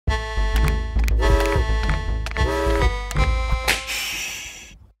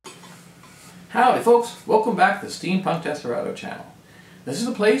Howdy folks, welcome back to the Steampunk Desperado channel. This is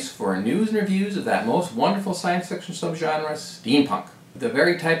a place for news and reviews of that most wonderful science fiction subgenre, steampunk. The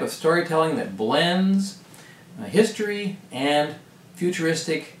very type of storytelling that blends history and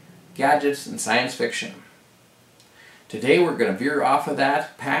futuristic gadgets and science fiction. Today we're going to veer off of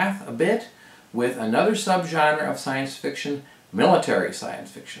that path a bit with another subgenre of science fiction, military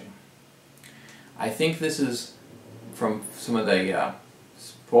science fiction. I think this is, from some of the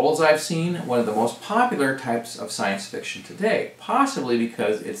polls I've seen, one of the most popular types of science fiction today, possibly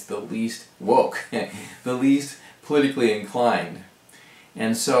because it's the least woke, the least politically inclined.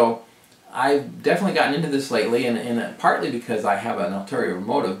 And so I've definitely gotten into this lately, and partly because I have an ulterior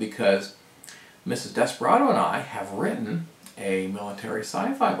motive, because Mrs. Desperado and I have written a military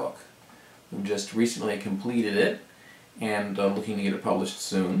sci-fi book. We've just recently completed it and looking to get it published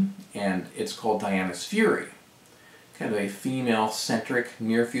soon, and it's called Diana's Fury. Kind of a female-centric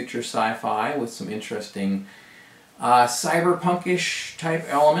near-future sci-fi with some interesting cyberpunkish type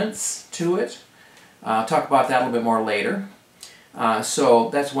elements to it. I'll talk about that a little bit more later. So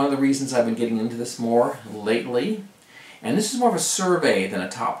that's one of the reasons I've been getting into this more lately. And this is more of a survey than a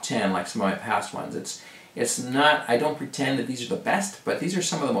top 10 like some of my past ones. It's not, I don't pretend that these are the best, but these are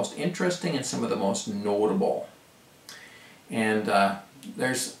some of the most interesting and some of the most notable. And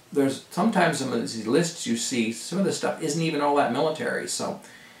there's sometimes some of these lists you see, some of the stuff isn't even all that military, so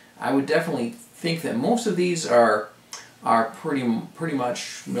I would definitely think that most of these are pretty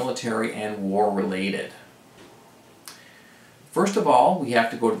much military and war related. First of all, we have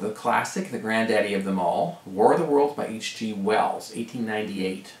to go to the classic, the granddaddy of them all, War of the Worlds by H.G. Wells,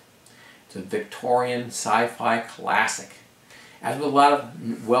 1898. It's a Victorian sci-fi classic. As with a lot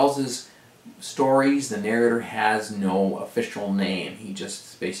of Wells's stories, the narrator has no official name. He just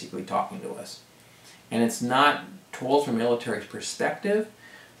is basically talking to us. And it's not told from a military perspective,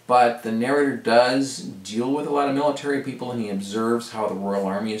 but the narrator does deal with a lot of military people, and he observes how the Royal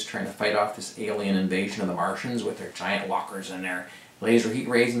Army is trying to fight off this alien invasion of the Martians with their giant walkers and their laser heat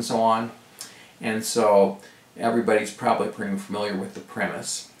rays and so on. And so everybody's probably pretty familiar with the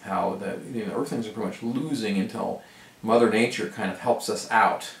premise, how the Earthlings are pretty much losing until Mother Nature kind of helps us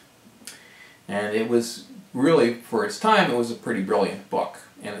out. And it was really, for its time, it was a pretty brilliant book,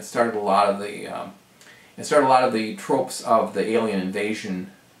 and it started a lot of the tropes of the alien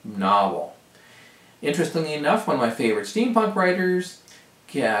invasion novel. Interestingly enough, one of my favorite steampunk writers,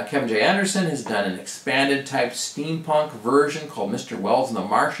 Kevin J. Anderson, has done an expanded type steampunk version called Mr. Wells and the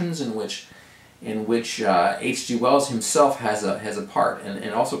Martians, in which H.G. Wells himself has a part,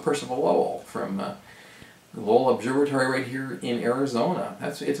 and also Percival Lowell from the Lowell Observatory right here in Arizona.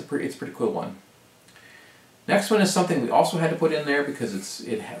 It's a pretty cool one. Next one is something we also had to put in there because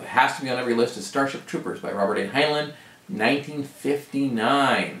it has to be on every list. Is Starship Troopers by Robert A. Heinlein,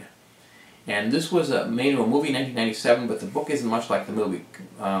 1959. And this was made into a movie in 1997, but the book isn't much like the movie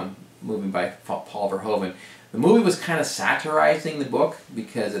by Paul Verhoeven. The movie was kind of satirizing the book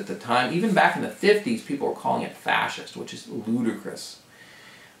because at the time, even back in the 50s, people were calling it fascist, which is ludicrous.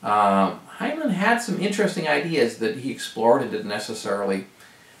 Heinlein had some interesting ideas that he explored and didn't necessarily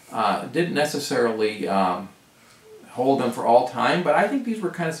hold them for all time, but I think these were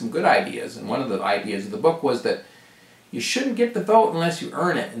kind of some good ideas. And one of the ideas of the book was that you shouldn't get the vote unless you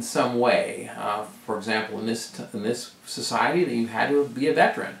earn it in some way. For example, in this society, that you had to be a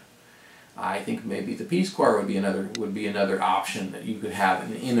veteran. I think maybe the Peace Corps would be another option that you could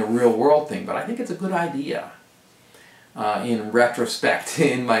have in a real world thing. But I think it's a good idea. In retrospect,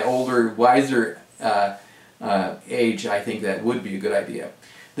 in my older, wiser age, I think that would be a good idea.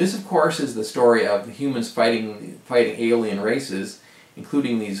 This, of course, is the story of humans fighting alien races,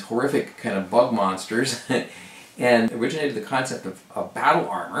 including these horrific kind of bug monsters, and originated the concept of battle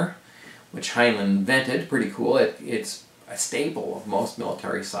armor, which Heinlein invented. Pretty cool. It's a staple of most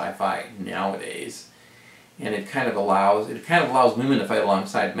military sci-fi nowadays. And it kind of allows women to fight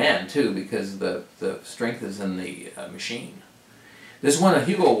alongside men too, because the strength is in the machine. This won a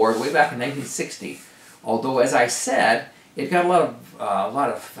Hugo Award way back in 1960. Although, as I said, it got a lot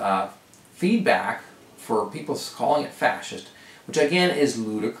of feedback for people calling it fascist, which again is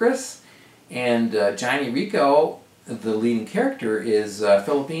ludicrous. And Johnny Rico, the leading character, is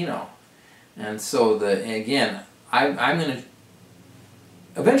Filipino, and so I'm going to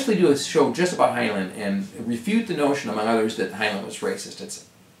eventually do a show just about Heinlein and refute the notion, among others, that Heinlein was racist. It's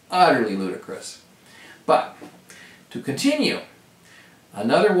utterly ludicrous. But to continue,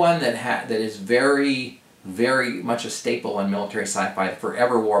 another one that is very, very much a staple in military sci-fi,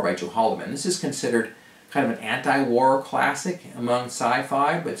 Forever War by Joe Haldeman. This is considered kind of an anti-war classic among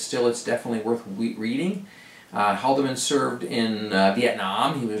sci-fi, but still it's definitely worth reading. Haldeman served in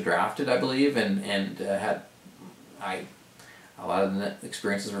Vietnam. He was drafted, I believe, and had a lot of the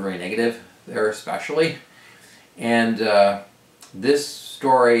experiences were very negative there, especially. And this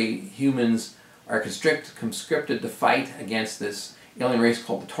story, humans are conscripted to fight against this alien race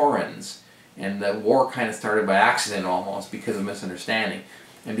called the Taurans. And the war kind of started by accident almost because of misunderstanding.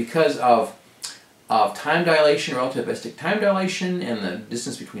 And because of time dilation, relativistic time dilation, and the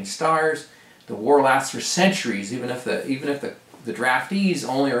distance between stars, the war lasts for centuries, even if the draftees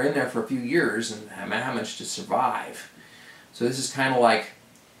only are in there for a few years and have managed to survive. So this is kind of like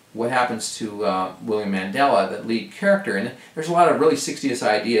what happens to William Mandela, the lead character. And there's a lot of really 60s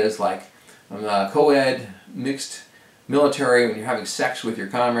ideas like co-ed, mixed military, when you're having sex with your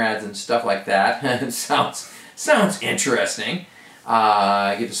comrades and stuff like that. It sounds interesting.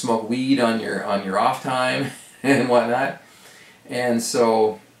 You get to smoke weed on your off time and whatnot. And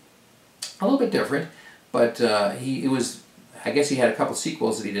so a little bit different, but I guess he had a couple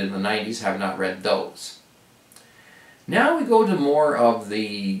sequels that he did in the 90s. Have not read those. Now we go to more of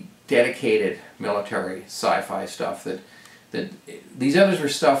the dedicated military sci-fi stuff that these others were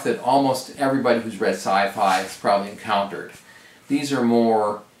stuff that almost everybody who's read sci-fi has probably encountered. These are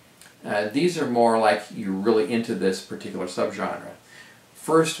more like you're really into this particular subgenre.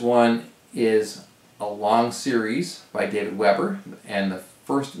 First one is a long series by David Weber, and the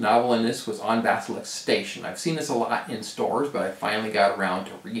first novel in this was On Basilisk Station. I've seen this a lot in stores, but I finally got around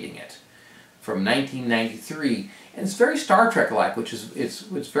to reading it. From 1993, and it's very Star Trek-like, which is it's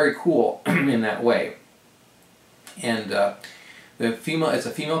very cool in that way. And it's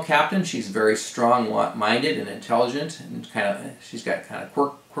a female captain. She's very strong-minded and intelligent, and she's got kind of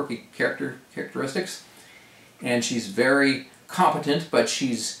quirky characteristics, and she's very competent, but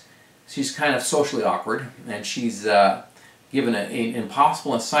she's kind of socially awkward, and she's given an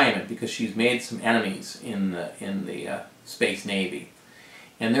impossible assignment because she's made some enemies in the Space Navy.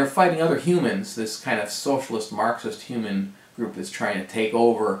 And they're fighting other humans, this kind of socialist Marxist human group that's trying to take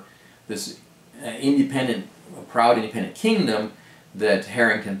over this proud independent kingdom that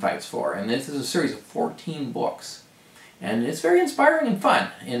Harrington fights for. And this is a series of 14 books. And it's very inspiring and fun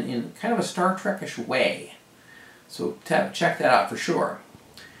in kind of a Star Trek-ish way. So check that out for sure.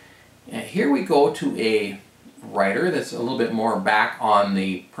 And here we go to a writer that's a little bit more back on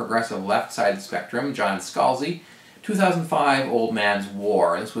the progressive left side of the spectrum, John Scalzi. 2005, Old Man's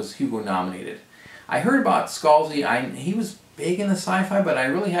War. This was Hugo nominated. I heard about Scalzi. He was big in the sci-fi, but I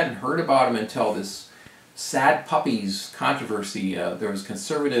really hadn't heard about him until this Sad Puppies controversy. There was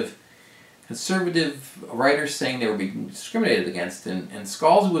conservative writers saying they were being discriminated against, and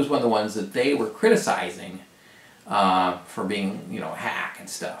Scalzi was one of the ones that they were criticizing for being, a hack and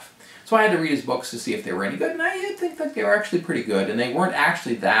stuff. So I had to read his books to see if they were any good, and I think that they were actually pretty good, and they weren't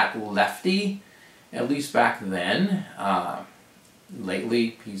actually that lefty, at least back then.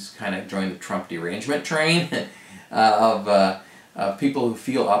 Lately, he's kind of joined the Trump derangement train of people who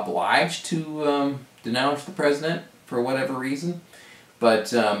feel obliged to denounce the president for whatever reason.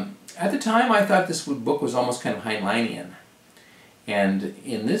 But at the time, I thought this book was almost kind of Heinleinian. And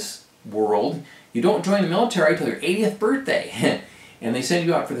in this world, you don't join the military till your 80th birthday. And they send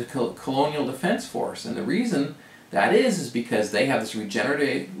you out for the Colonial Defense Force. And the reason that is because they have this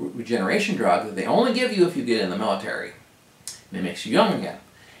regeneration drug that they only give you if you get in the military. And it makes you young again.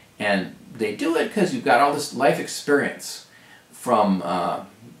 And they do it because you've got all this life experience from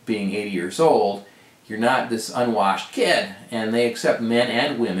being 80 years old. You're not this unwashed kid. And they accept men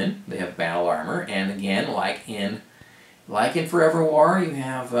and women. They have battle armor. And again, like in Forever War, you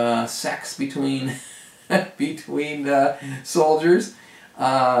have sex between soldiers.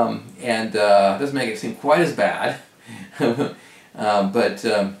 And doesn't make it seem quite as bad. So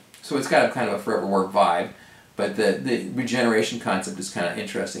it's got a kind of a Forever War vibe. But the regeneration concept is kind of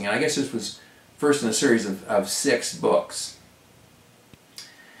interesting. And I guess this was first in a series of 6 books.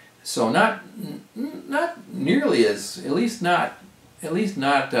 So not nearly as, at least not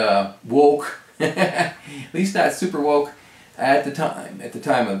woke, at least not super woke at the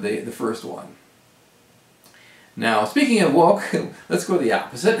time of the first one. Now, speaking of woke, let's go to the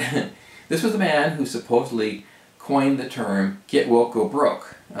opposite. This was the man who supposedly coined the term "get woke, go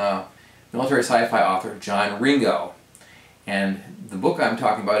broke." Military sci-fi author John Ringo. And the book I'm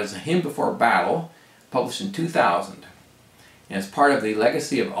talking about is A Hymn Before Battle, published in 2000. And it's part of the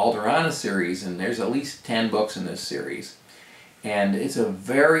Legacy of Alderana series, and there's at least 10 books in this series. And it's a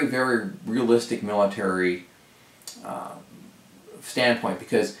very, very realistic military standpoint,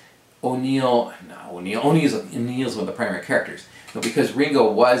 because O'Neill's one of the primary characters. But because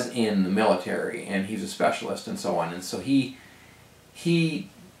Ringo was in the military, and he's a specialist and so on, and so he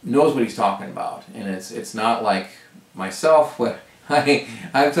knows what he's talking about, and it's not like myself when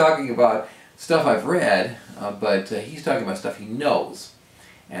I'm talking about stuff I've read, but he's talking about stuff he knows.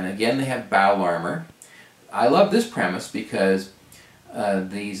 And again, they have battle armor. I love this premise because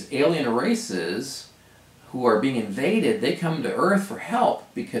these alien races who are being invaded, they come to Earth for help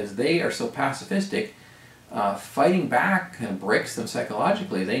because they are so pacifistic. Fighting back kind of breaks them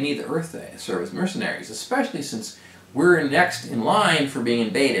psychologically. They need the Earth to serve as mercenaries, especially since we're next in line for being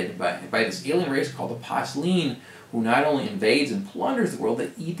invaded by this alien race called the Posleen, who not only invades and plunders the world,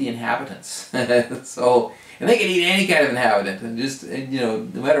 they eat the inhabitants. So, and they can eat any kind of inhabitant, and just, no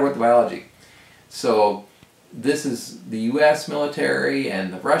matter what the biology. So this is the U.S. military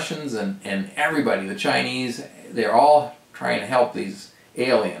and the Russians and everybody, the Chinese, they're all trying to help these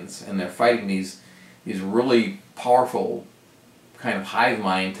aliens, and they're fighting these really powerful kind of hive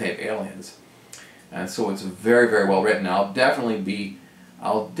mind type aliens. And so it's very, very well written. I'll definitely be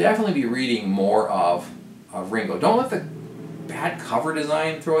reading more of Ringo. Don't let the bad cover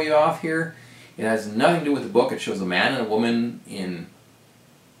design throw you off here. It has nothing to do with the book. It shows a man and a woman in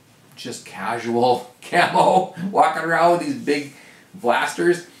just casual camo walking around with these big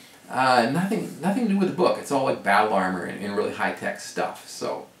blasters. Nothing to do with the book. It's all like battle armor and really high-tech stuff.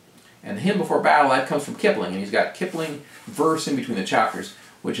 So, and the hymn before battle, that comes from Kipling, and he's got Kipling verse in between the chapters,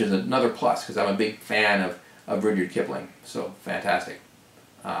 which is another plus because I'm a big fan of Rudyard Kipling. So fantastic.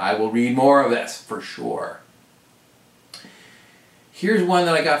 I will read more of this for sure. Here's one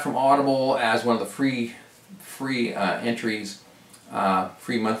that I got from Audible as one of the free entries,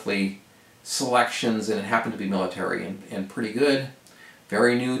 free monthly selections, and it happened to be military and pretty good.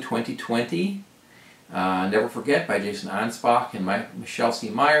 Very new, 2020. Never Forget by Jason Anspach and Michelle C.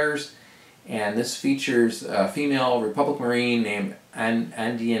 Myers. And this features a female Republic Marine named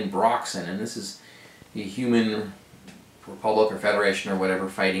Andian Broxson, and this is the human republic or federation or whatever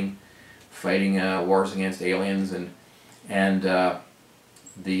fighting wars against aliens, and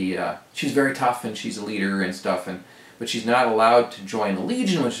she's very tough and she's a leader and stuff, but she's not allowed to join the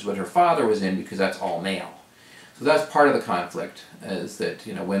Legion, which is what her father was in, because that's all male. So that's part of the conflict, is that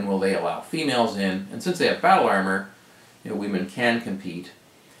when will they allow females in? And since they have battle armor, women can compete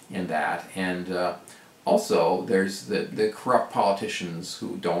in that. And also there's the corrupt politicians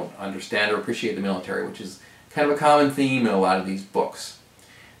who don't understand or appreciate the military, which is kind of a common theme in a lot of these books,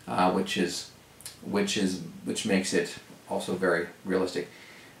 which makes it also very realistic.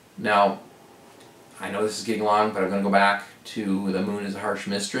 Now, I know this is getting long, but I'm going to go back to The Moon is a Harsh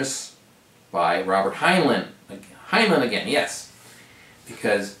Mistress by Robert Heinlein. Heinlein again, yes,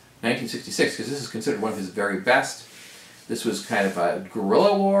 because 1966, because this is considered one of his very best. This was kind of a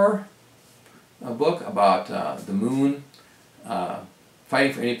guerrilla war book about the moon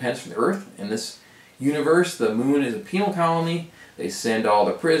fighting for independence from the Earth. In this universe, the moon is a penal colony. They send all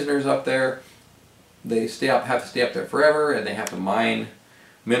the prisoners up there. They have to stay up there forever, and they have to mine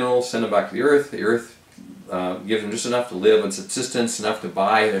minerals, send them back to the Earth. The Earth gives them just enough to live on subsistence, enough to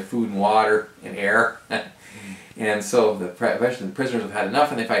buy their food and water and air. And so eventually the prisoners have had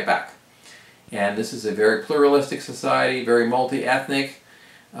enough, and they fight back. And this is a very pluralistic society, very multi-ethnic.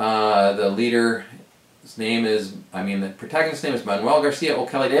 The leader, the protagonist's name is Manuel Garcia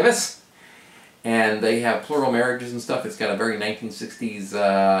O'Kelly Davis. And they have plural marriages and stuff. It's got a very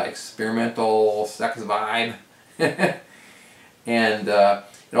 1960s experimental sex vibe. And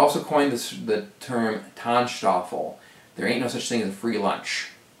it also coined the term Tannstaffel. There ain't no such thing as a free lunch.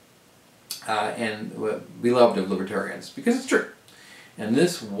 And beloved of libertarians, because it's true. And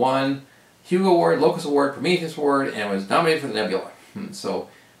this won Hugo Award, Locus Award, Prometheus Award, and was nominated for the Nebula. So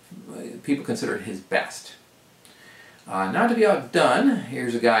people consider it his best. Not to be outdone,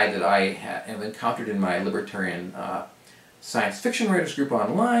 here's a guy that I have encountered in my libertarian science fiction writers group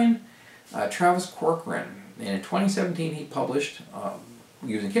online, Travis Corcoran. And in 2017 he published,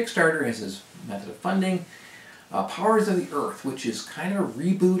 using Kickstarter as his method of funding, Powers of the Earth, which is kind of a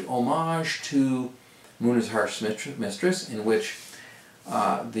reboot homage to Moon is a Harsh Mistress, in which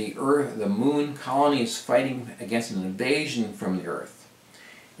the moon colony is fighting against an invasion from the Earth.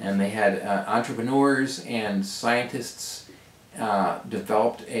 And they had entrepreneurs and scientists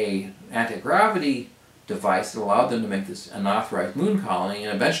developed an anti-gravity device that allowed them to make this unauthorized moon colony,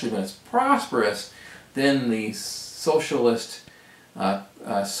 and eventually when it's prosperous, then the socialist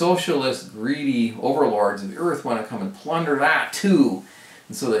greedy overlords of the Earth want to come and plunder that too.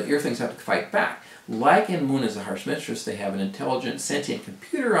 And so the Earthlings have to fight back. Like in Moon is a Harsh Mistress, they have an intelligent, sentient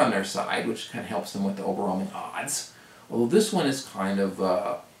computer on their side, which kind of helps them with the overwhelming odds. Although this one is kind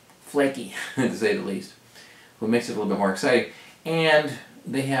of flaky, to say the least, what makes it a little bit more exciting. And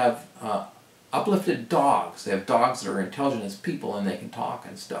they have uplifted dogs. They have dogs that are intelligent as people and they can talk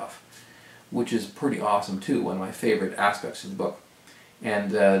and stuff, which is pretty awesome too, one of my favorite aspects of the book.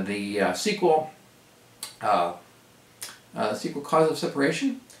 And the sequel, Cause of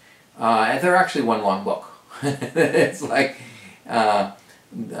Separation, they're actually one long book. It's like,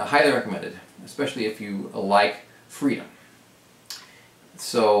 highly recommended, especially if you like freedom.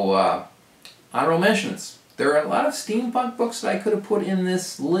 So, honorable mentions. There are a lot of steampunk books that I could have put in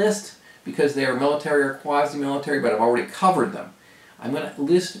this list because they are military or quasi-military, but I've already covered them. I'm going to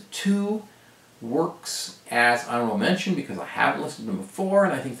list 2 works as honorable mention because I haven't listed them before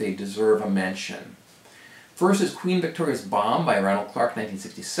and I think they deserve a mention. First is Queen Victoria's Bomb by Ronald Clark,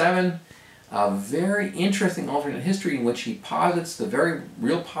 1967. A very interesting alternate history in which he posits the very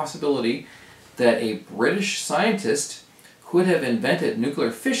real possibility that a British scientist could have invented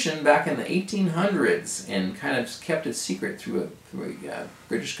nuclear fission back in the 1800s and kind of kept it secret through a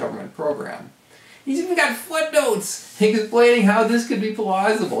British government program. He's even got footnotes explaining how this could be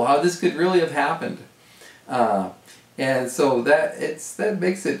plausible, how this could really have happened. And so that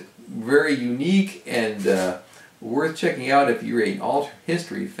makes it very unique and worth checking out if you're an alternate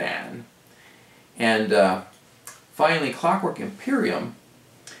history fan. And finally, Clockwork Imperium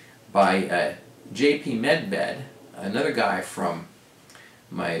by J.P. Medved, another guy from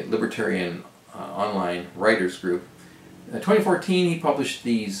my libertarian online writers group. In 2014, he published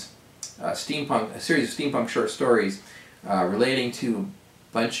these a series of steampunk short stories relating to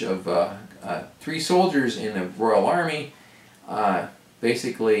a bunch of 3 soldiers in the Royal Army,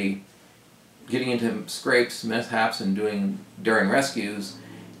 basically getting into scrapes, mishaps, and doing daring rescues,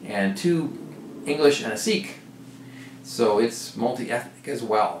 and 2 English and a Sikh. So it's multi-ethnic as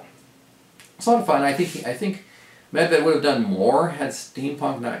well. It's a lot of fun. I think Medved would have done more had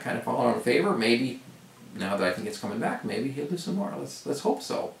steampunk not kind of fallen out of favor. Maybe now that I think it's coming back, maybe he'll do some more. Let's hope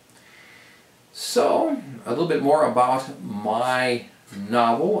so. So, a little bit more about my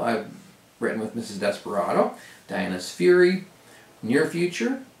novel I've written with Mrs. Desperado, Diana's Fury, Near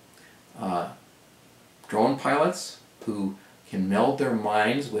Future, drone pilots who can meld their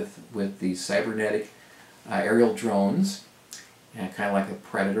minds with these cybernetic aerial drones, and kind of like a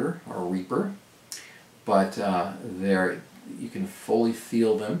Predator or a Reaper, but you can fully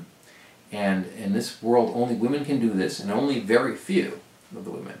feel them, and in this world only women can do this, and only very few of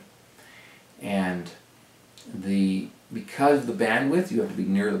the women. And because of the bandwidth, you have to be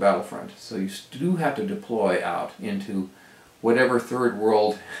near the battlefront. So you do have to deploy out into whatever third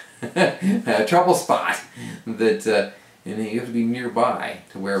world trouble spot that, and you have to be nearby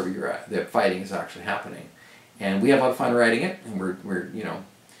to wherever you're at. The fighting is actually happening. And we have a lot of fun writing it, and we're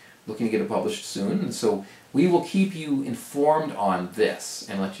looking to get it published soon. And so we will keep you informed on this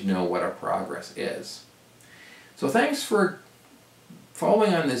and let you know what our progress is. So thanks for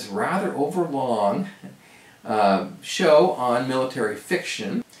following on this rather overlong show on military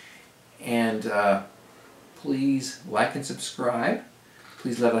fiction, and please like and subscribe.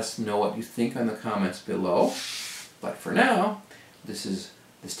 Please let us know what you think in the comments below. But for now, this is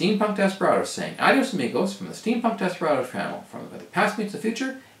the Steampunk Desperado saying adios amigos from the Steampunk Desperado channel, from the past meets the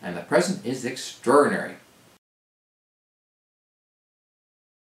future and the present is extraordinary.